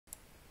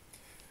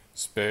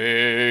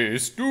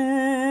Space Dukes!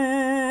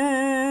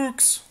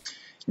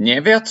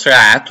 Never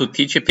try to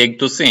teach a pig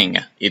to sing.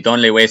 It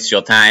only wastes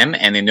your time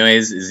and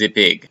annoys the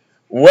pig.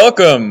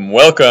 Welcome,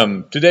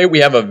 welcome! Today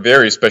we have a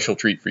very special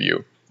treat for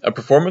you. A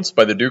performance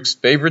by the Duke's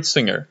favorite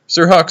singer,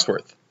 Sir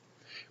Hocksworth.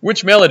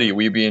 Which melody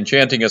will you be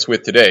enchanting us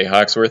with today,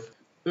 Hocksworth?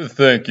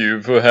 Thank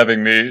you for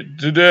having me.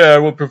 Today I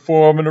will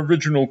perform an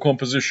original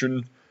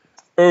composition,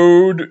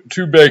 Ode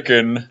to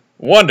Bacon.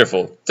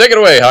 Wonderful. Take it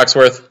away,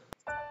 Hocksworth.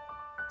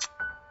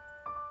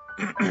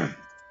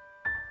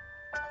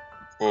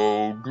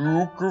 Oh,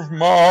 Duke of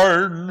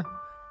mine,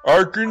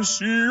 I can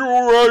see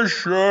your eyes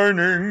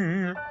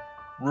shining,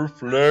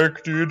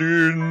 reflected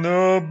in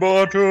the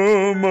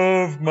bottom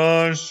of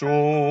my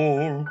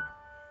soul.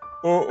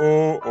 Oh,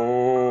 oh,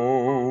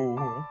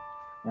 oh,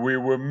 we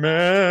were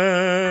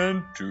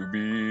meant to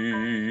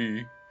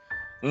be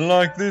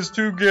like this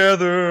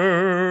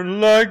together,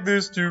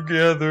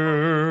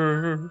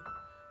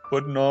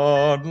 but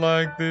not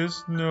like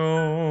this,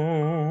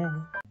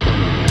 no.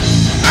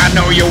 I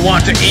know you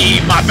want to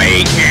eat my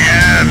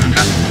bacon,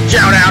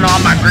 chow down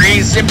on my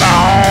greasy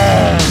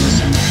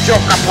bones,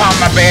 choke upon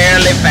my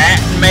belly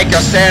fat and make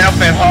yourself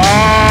at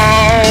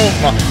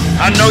home.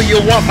 I know you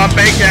want my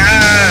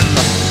bacon,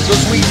 so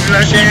sweet,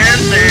 luscious, and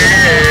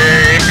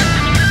thick.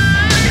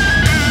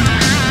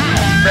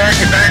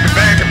 Bacon, bacon,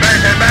 bacon,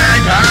 bacon,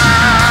 bacon,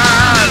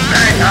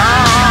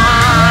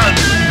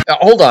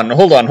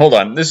 bacon. Hold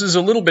on. This is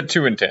a little bit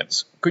too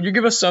intense. Could you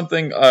give us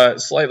something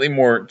slightly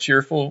more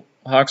cheerful,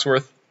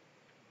 Hocksworth?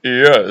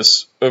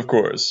 Yes, of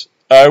course.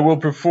 I will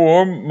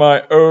perform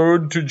my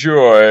ode to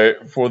joy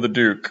for the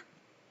Duke.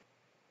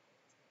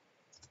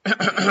 Pig,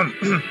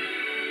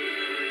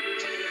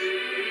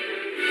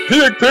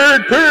 pig, pig,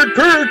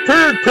 pig, pig,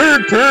 pig,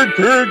 pig, pig, pig,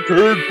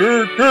 pig,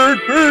 pig, pig,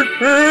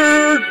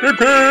 pig, pig,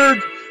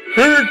 pig.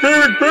 Pig,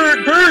 pig, pig,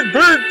 pig, pig,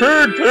 pig,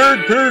 pig,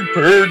 pig,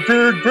 pig,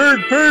 pig, pig,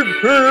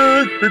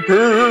 pig, pig,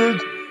 pig.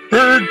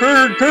 Pig,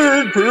 pig,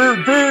 pig,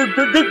 pig, pig, pig,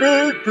 pig,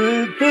 pig,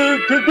 pig,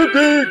 pig, pig,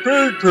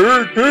 pig,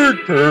 pig, pig,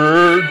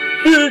 pig.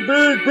 Pig,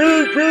 pig,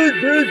 pig, pig,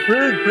 pig,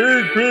 pig,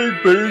 pig, pig,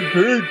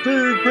 pig,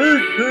 pig,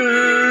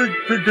 pig,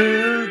 pig,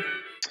 pig.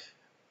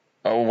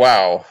 Oh,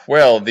 wow.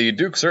 Well, the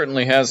Duke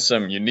certainly has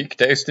some unique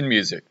taste in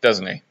music,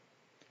 doesn't he?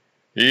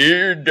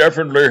 He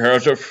definitely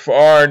has a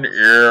fine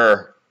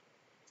ear.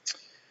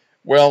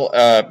 Well,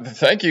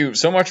 thank you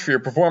so much for your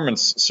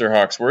performance, Sir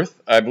Hocksworth.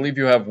 I believe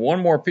you have one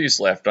more piece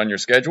left on your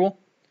schedule.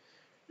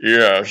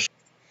 Yes.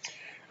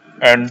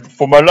 And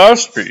for my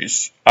last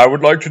piece, I would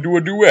like to do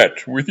a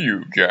duet with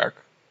you, Jack.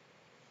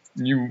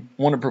 You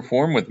want to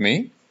perform with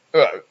me?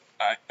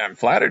 I'm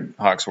flattered,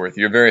 Hocksworth.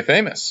 You're very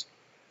famous.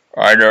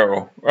 I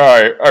know.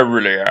 I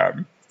really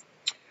am.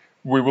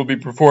 We will be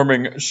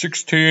performing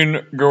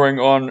 16 going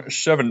on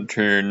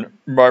 17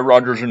 by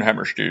Rodgers and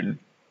Hammerstein.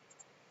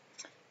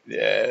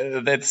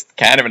 That's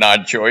kind of an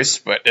odd choice,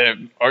 but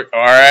all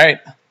right.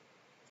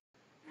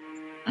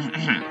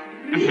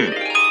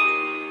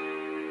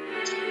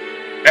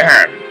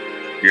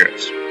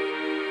 Yes.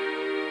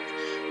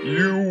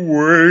 You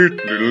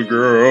wait, little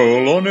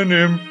girl, on an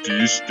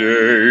empty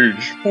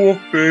stage for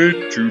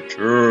fate to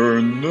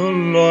turn the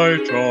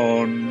light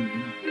on.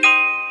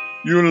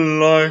 Your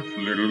life,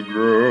 little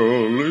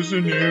girl, is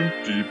an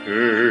empty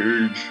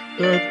page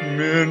that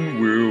men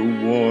will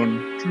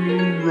want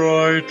to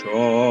write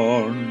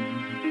on.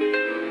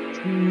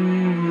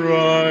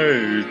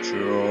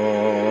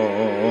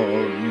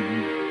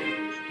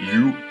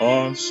 You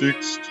are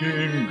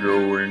 16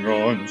 going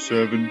on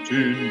 17,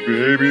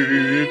 baby,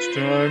 it's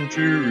time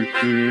to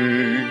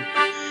think.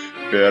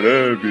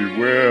 Better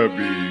beware,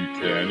 be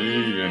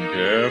canny and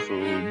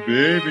careful,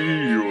 baby,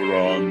 you're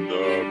on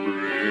the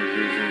brink.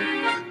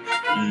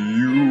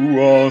 You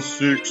are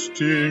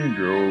 16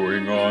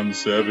 going on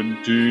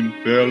 17,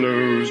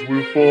 fellows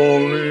will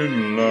fall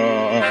in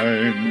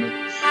line.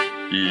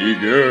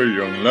 Eager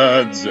young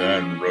lads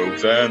and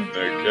rogues and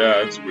their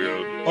cats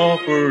will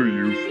offer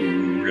you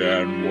food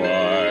and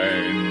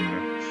wine.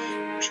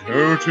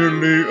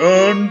 Totally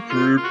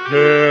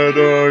unprepared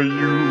are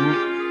you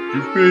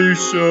to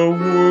face a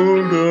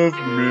world of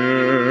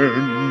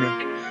men.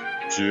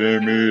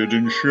 Timid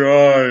and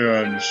shy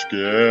and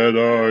scared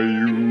are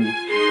you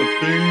of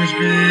things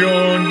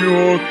beyond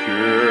your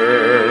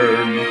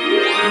ken.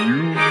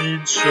 You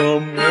need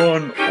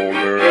someone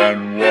older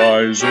and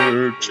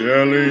wiser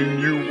telling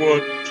you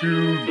what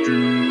to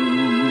do.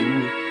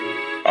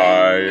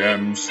 I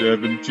am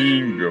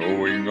 17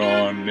 going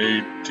on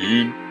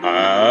 18.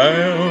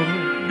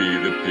 I'll be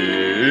the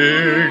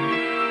pig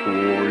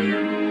for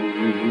you.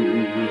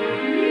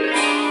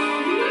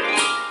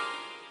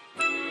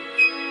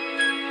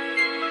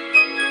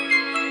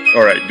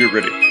 Alright, get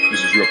ready.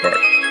 This is your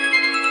part.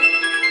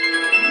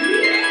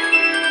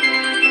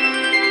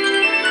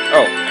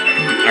 Oh,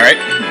 alright.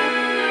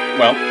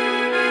 Well,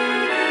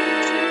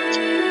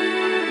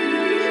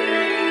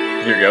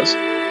 here goes.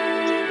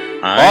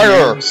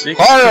 Higher!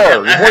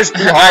 Higher! Your voice be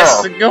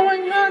higher!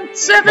 Going on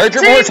 17. Make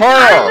your voice higher!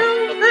 I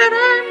know that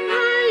I'm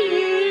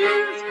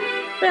naive.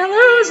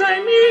 Fellows I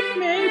meet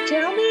may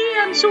tell me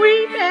I'm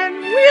sweet and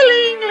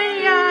willingly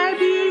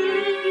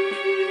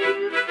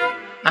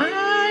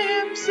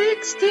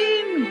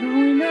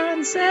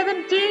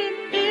 17,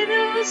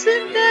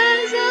 innocent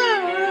as a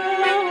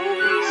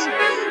rose.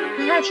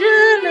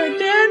 Bachelor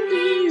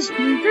dandies,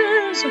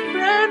 drinkers of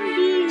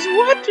brandies,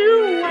 what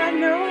do I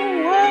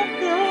know of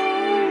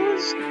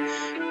those?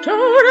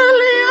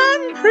 Totally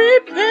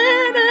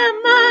unprepared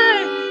am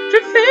I to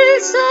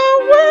face a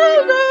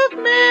world of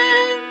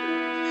men.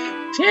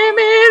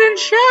 Timid and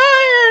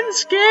shy and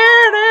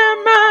scared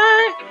am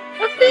I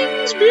of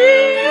things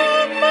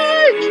beyond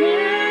my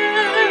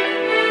ken.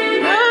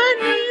 I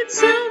need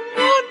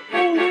someone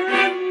older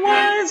and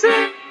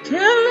wiser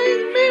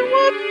telling me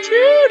what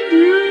to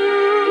do.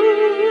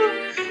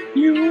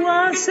 You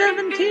are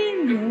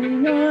 17,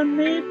 going on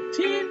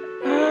 18.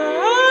 I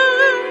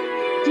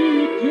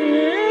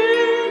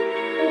depend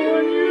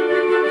on you.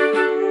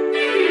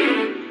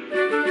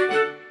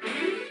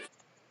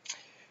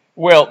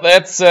 Well,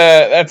 that's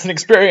an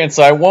experience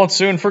I won't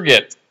soon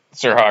forget,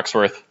 Sir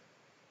Hocksworth.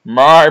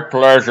 My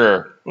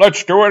pleasure.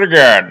 Let's do it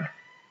again.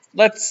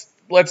 Let's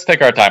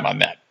take our time on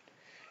that.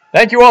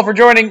 Thank you all for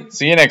joining.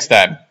 See you next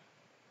time.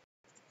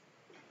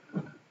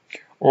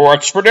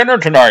 What's for dinner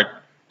tonight?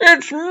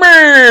 It's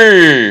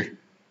me!